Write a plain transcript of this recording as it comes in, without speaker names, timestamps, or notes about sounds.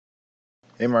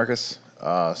Hey Marcus,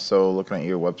 so looking at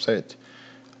your website,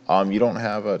 you don't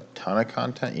have a ton of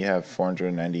content. You have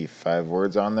 495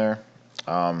 words on there.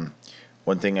 Um,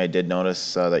 One thing I did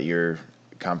notice that your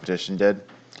competition did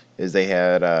is they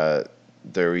had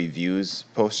their reviews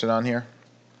posted on here.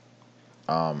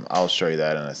 I'll show you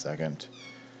that in a second.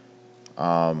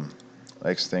 Um,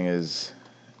 Next thing is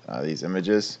these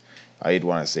images. You'd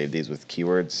want to save these with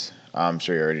keywords. I'm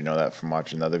sure you already know that from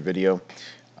watching another video.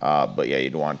 But yeah,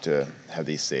 you'd want to have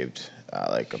these saved,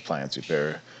 like appliance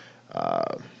repair,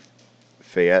 uh,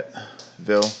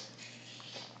 Fayetteville,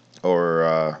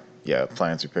 or yeah,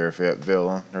 appliance repair,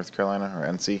 Fayetteville, North Carolina, or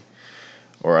NC,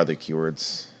 or other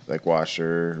keywords like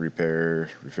washer repair,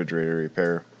 refrigerator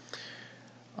repair.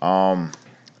 Um,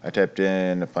 I typed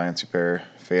in appliance repair,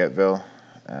 Fayetteville,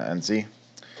 NC.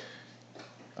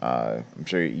 I'm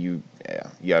sure you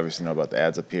obviously know about the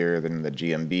ads up here. Then the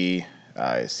GMB,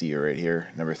 I see you right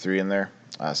here, number 3 in there.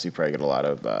 So you probably get a lot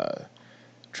of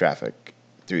traffic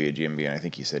through your GMB, and I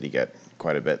think you said you get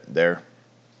quite a bit there.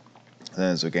 And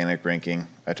then it's organic ranking.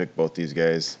 I took both these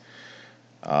guys.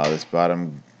 This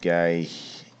bottom guy,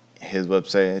 his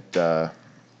website,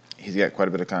 he's got quite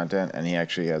a bit of content, and he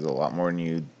actually has a lot more than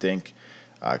you'd think,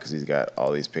 because he's got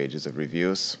all these pages of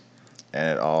reviews, and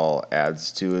it all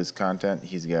adds to his content.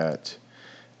 He's got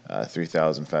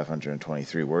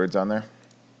 3,523 words on there.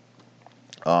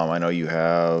 I know you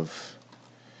have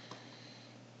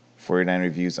 49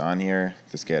 reviews on here.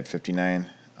 This guy had 59.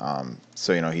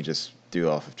 So, he just threw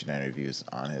all 59 reviews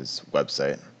on his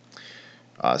website.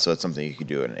 So it's something you could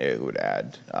do, and it would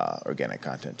add organic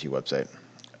content to your website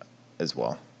as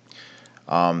well.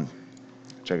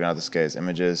 Checking out this guy's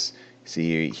images.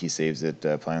 See, he saves it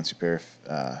appliance repair,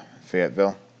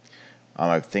 Fayetteville.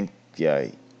 I think, yeah,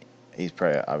 he's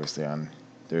probably obviously on.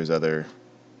 There's other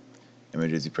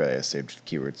images he probably has saved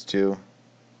keywords too.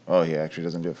 Oh, he actually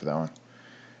doesn't do it for that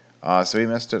one. So he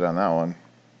missed it on that one.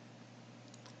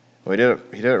 Well, he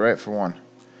did it right for one.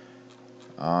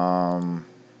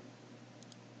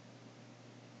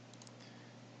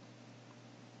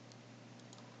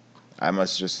 I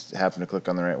must just happen to click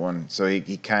on the right one. So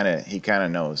he kind of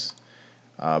knows,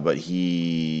 but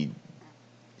he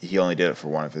only did it for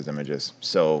one of his images.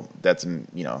 So that's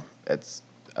it's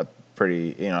a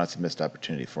pretty it's a missed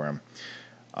opportunity for him.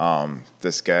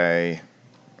 This guy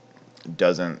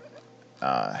doesn't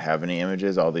have any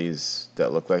images. All these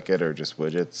that look like it are just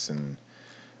widgets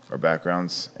or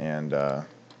backgrounds, and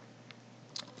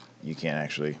you can't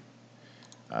actually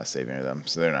save any of them,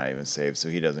 so they're not even saved. So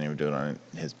he doesn't even do it on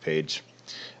his page.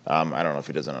 I don't know if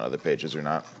he does it on other pages or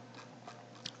not.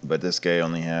 But this guy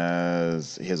only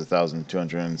has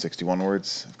 1,261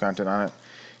 words of content on it.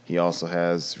 He also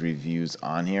has reviews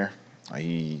on here.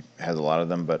 He has a lot of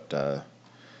them, but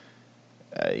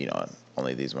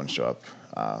only these ones show up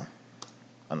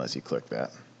unless you click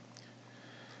that.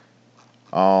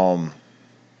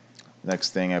 Next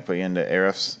thing, I put you into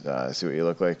Ahrefs, see what you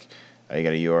look like. You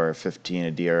got a URL 15,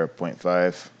 a DR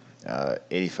 0.5,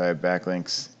 85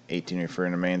 backlinks, 18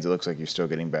 referring domains. It looks like you're still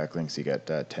getting backlinks. You got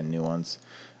 10 new ones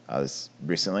this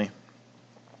recently.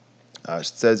 It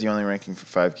says you're only ranking for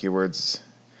 5 keywords,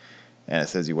 and it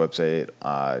says your website.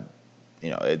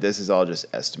 This is all just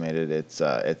estimated.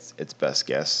 It's best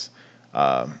guess.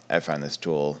 I find this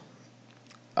tool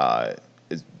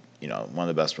is one of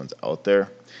the best ones out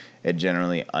there. It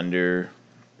generally under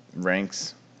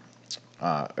ranks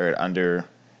or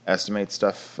underestimates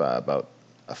stuff about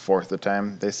a fourth of the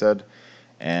time, they said,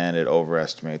 and it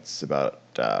overestimates about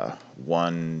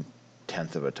 1/10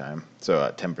 of a time,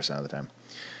 so 10% of the time.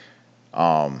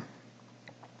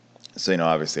 So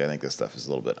obviously I think this stuff is a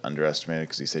little bit underestimated,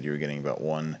 because you said you were getting about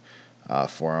one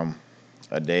forum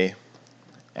a day,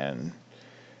 and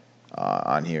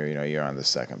on here you're on the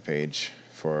second page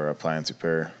for appliance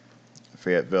repair,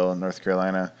 Fayetteville, North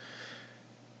Carolina,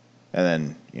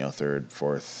 and then third,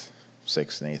 fourth,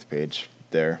 sixth, and eighth page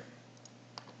there.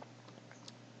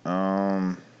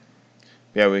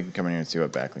 Yeah, we can come in here and see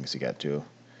what backlinks you got too.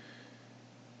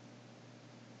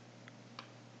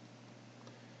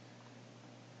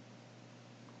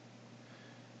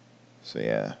 So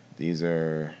yeah, these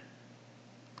are,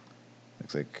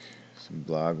 looks like some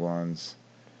blog ones.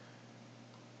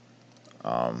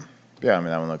 Yeah,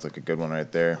 that one looks like a good one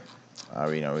right there.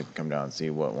 We can come down and see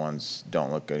what ones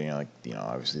don't look good.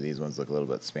 Obviously these ones look a little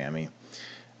bit spammy.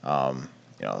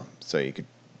 So you could,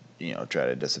 try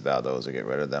to disavow those or get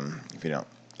rid of them if you don't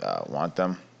want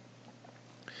them.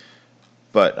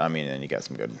 But then you got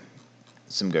some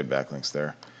good backlinks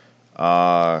there.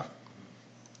 I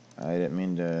didn't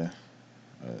mean to.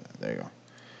 There you go.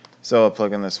 So I'll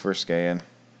plug in this first guy in.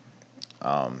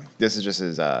 This is just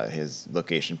his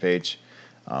location page.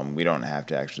 We don't have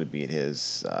to actually beat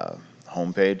his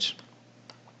homepage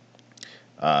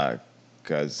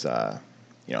because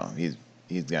you know,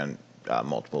 he's got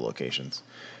multiple locations.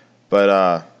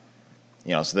 But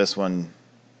you know, so this one,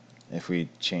 if we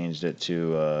changed it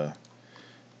to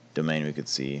domain, we could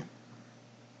see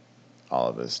all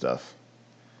of his stuff.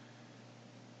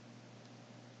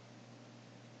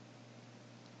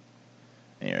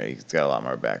 And, you know, he's got a lot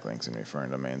more backlinks and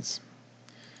referring domains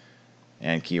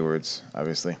and keywords,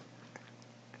 obviously.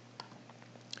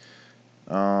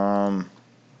 And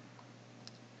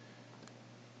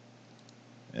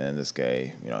this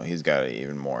guy, you know, he's got it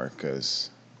even more because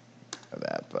of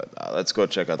that. But let's go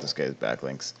check out this guy's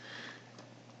backlinks.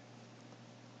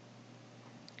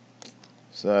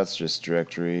 So that's just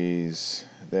directories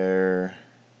there.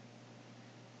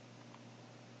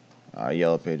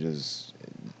 Yellow Pages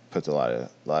puts a lot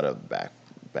of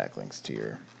backlinks to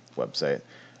your website.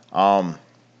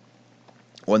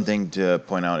 One thing to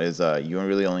point out is you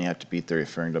really only have to beat the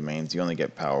referring domains. You only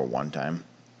get power one time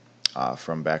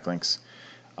from backlinks,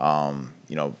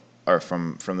 you know, or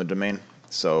from the domain.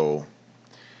 So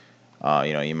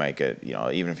you know, you might get, you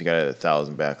know, even if you got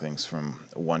 1,000 backlinks from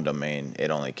one domain,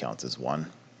 it only counts as one,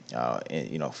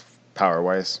 you know, power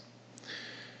wise.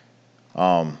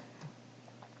 But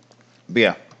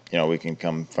yeah, you know, we can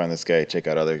come find this guy, check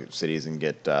out other cities, and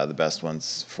get the best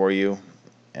ones for you,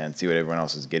 and see what everyone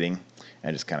else is getting,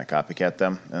 and just kind of copycat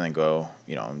them, and then go,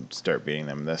 you know, and start beating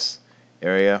them in this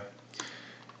area.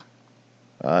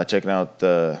 Checking out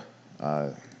the,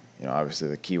 you know, obviously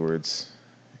the keywords,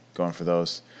 going for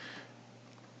those.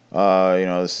 You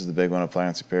know, this is the big one: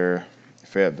 appliance repair,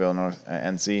 Fayetteville, North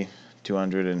NC,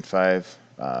 205.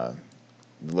 The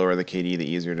lower the KD, the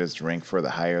easier it is to rank for. The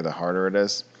higher, the harder it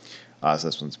is. So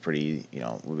this one's pretty, you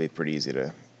know, will be pretty easy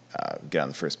to get on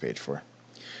the first page for.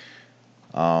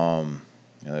 You know,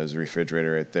 there's a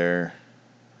refrigerator right there,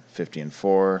 50 and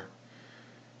 4.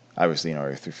 Obviously, you know,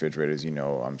 with refrigerators, you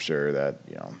know, I'm sure that,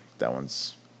 you know, that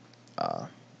one's, you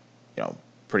know,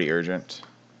 pretty urgent,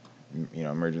 you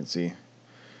know, emergency.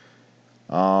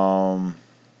 There's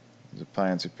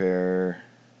appliance repair.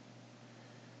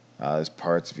 There's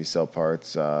parts if you sell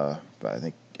parts, but I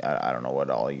think I don't know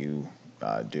what all you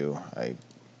do. You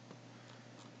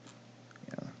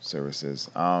know, services.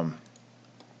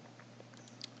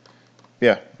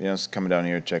 Yeah, you know, just coming down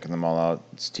here, checking them all out.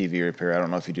 It's TV repair. I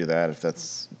don't know if you do that,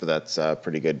 but that's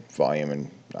pretty good volume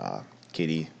and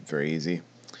KD, very easy.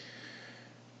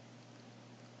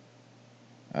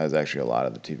 There's actually a lot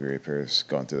of the TV repairs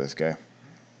going through this guy.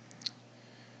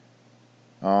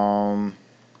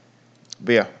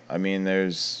 But yeah, I mean,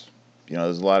 there's, you know,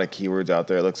 there's a lot of keywords out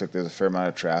there. It looks like there's a fair amount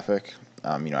of traffic.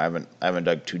 You know, I haven't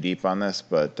dug too deep on this,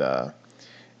 but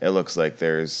it looks like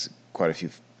there's quite a few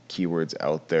keywords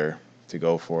out there to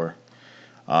go for.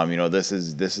 You know, this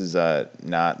is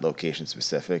not location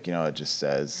specific. You know, it just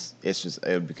says it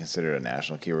would be considered a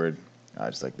national keyword,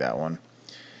 just like that one.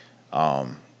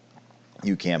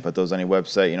 You can't put those on your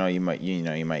website. You know,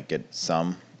 you might get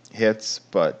some hits,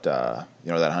 but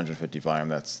you know, that 150 volume,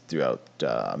 that's throughout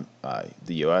the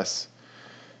U.S.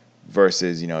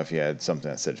 versus, you know, if you had something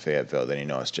that said Fayetteville, then you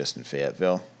know it's just in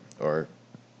Fayetteville. Or,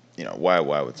 you know, why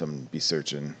would someone be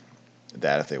searching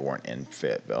that if they weren't in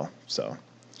Fayetteville? So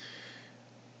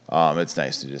it's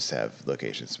nice to just have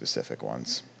location specific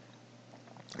ones,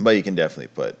 but you can definitely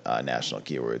put national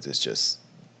keywords. It's just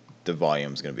the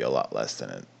volume is going to be a lot less than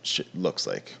it looks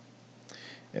like,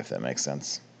 if that makes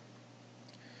sense.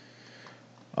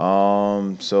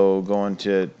 So going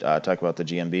to talk about the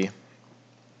GMB.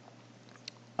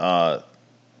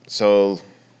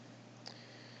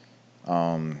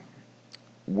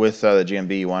 With the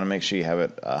GMB, you want to make sure you have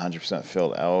it 100%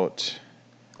 filled out.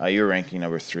 You're ranking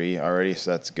number 3 already,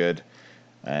 so that's good.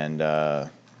 And it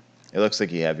looks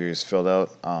like you have yours filled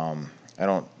out. I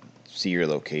don't see your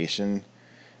location,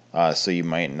 so you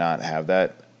might not have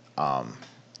that.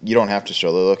 You don't have to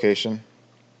show the location.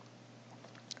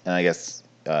 And I guess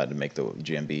to make the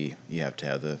GMB, you have to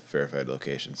have the verified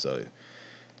location, so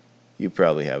you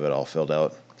probably have it all filled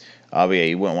out. But yeah,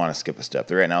 you wouldn't want to skip a step.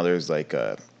 Right now there's like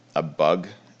a bug.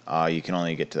 You can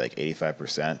only get to like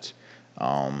 85%.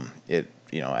 It,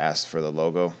 you know, asks for the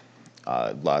logo.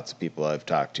 Lots of people I've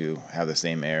talked to have the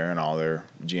same error in all their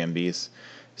GMBs.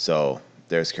 So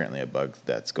there's currently a bug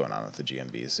that's going on with the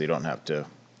GMBs. So you don't have to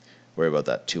worry about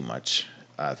that too much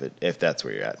if that's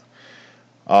where you're at.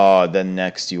 Then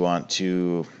next, you want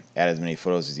to add as many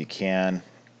photos as you can.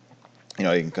 You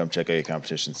know, you can come check out your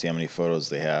competition, see how many photos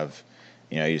they have.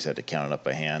 You know, you just have to count it up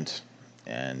by hand,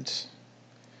 and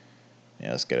you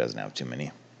know, this guy doesn't have too many.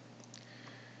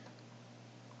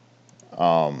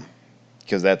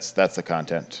 because that's the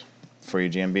content for your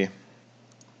GMB.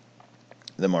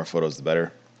 The more photos, the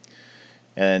better.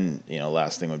 And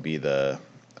last thing would be the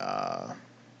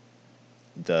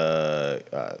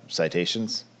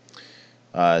citations.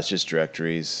 It's just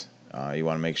directories. You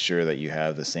want to make sure that you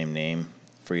have the same name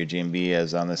for your GMB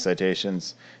as on the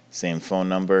citations, same phone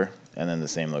number, and then the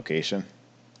same location.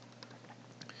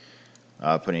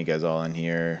 Putting you guys all in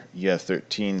here. You have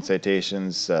 13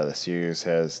 citations. The series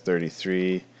has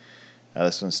 33.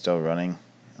 This one's still running,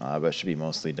 but it should be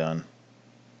mostly done.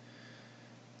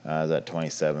 That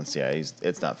 27. So yeah,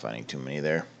 it's not finding too many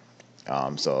there.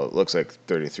 So it looks like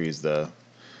 33 is the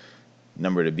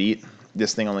number to beat.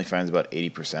 This thing only finds about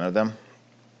 80% of them.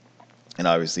 And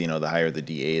obviously, the higher the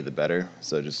DA, the better.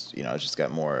 So just, it's just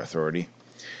got more authority.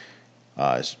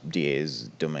 DA is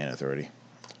domain authority.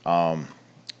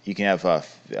 You can have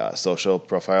social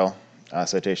profile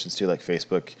citations too, like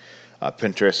Facebook.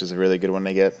 Pinterest is a really good one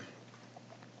to get.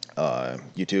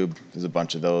 YouTube, there's a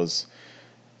bunch of those.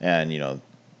 And, you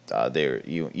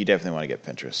definitely want to get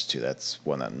Pinterest too. That's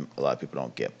one that a lot of people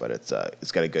don't get, but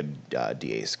it's got a good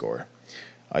DA score.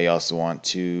 You also want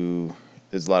to,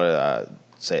 there's a lot of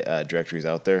directories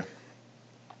out there,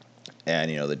 and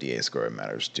the DA score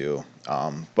matters too.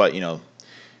 But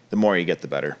the more you get, the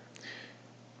better.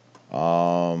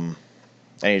 And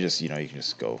you can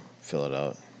just go fill it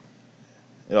out.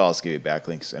 It'll also give you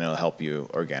backlinks, and it'll help you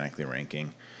organically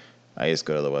ranking. I just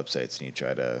go to the websites and you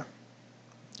try to,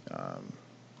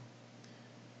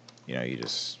 you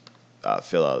just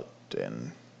fill out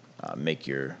and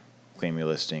claim your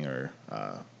listing or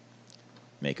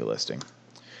make a listing.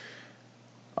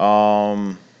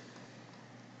 And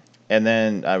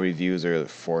then reviews are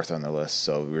fourth on the list.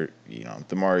 So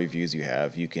the more reviews you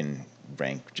have, you can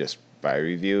rank just by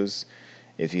reviews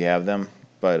if you have them.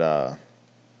 But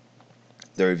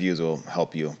the reviews will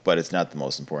help you, but it's not the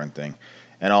most important thing.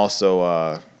 And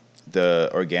also the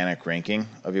organic ranking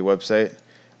of your website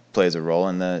plays a role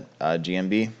in the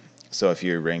GMB. So if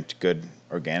you're ranked good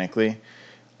organically,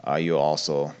 you'll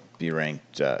also be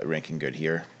ranking good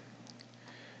here.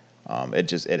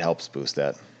 It helps boost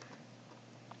that.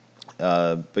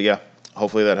 But yeah,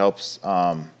 hopefully that helps.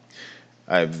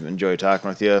 I've enjoyed talking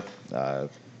with you.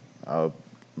 I'd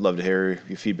love to hear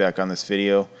your feedback on this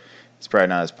video. It's probably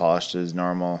not as polished as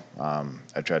normal.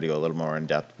 I tried to go a little more in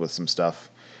depth with some stuff.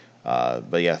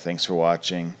 But yeah, thanks for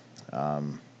watching.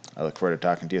 I look forward to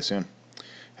talking to you soon.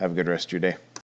 Have a good rest of your day.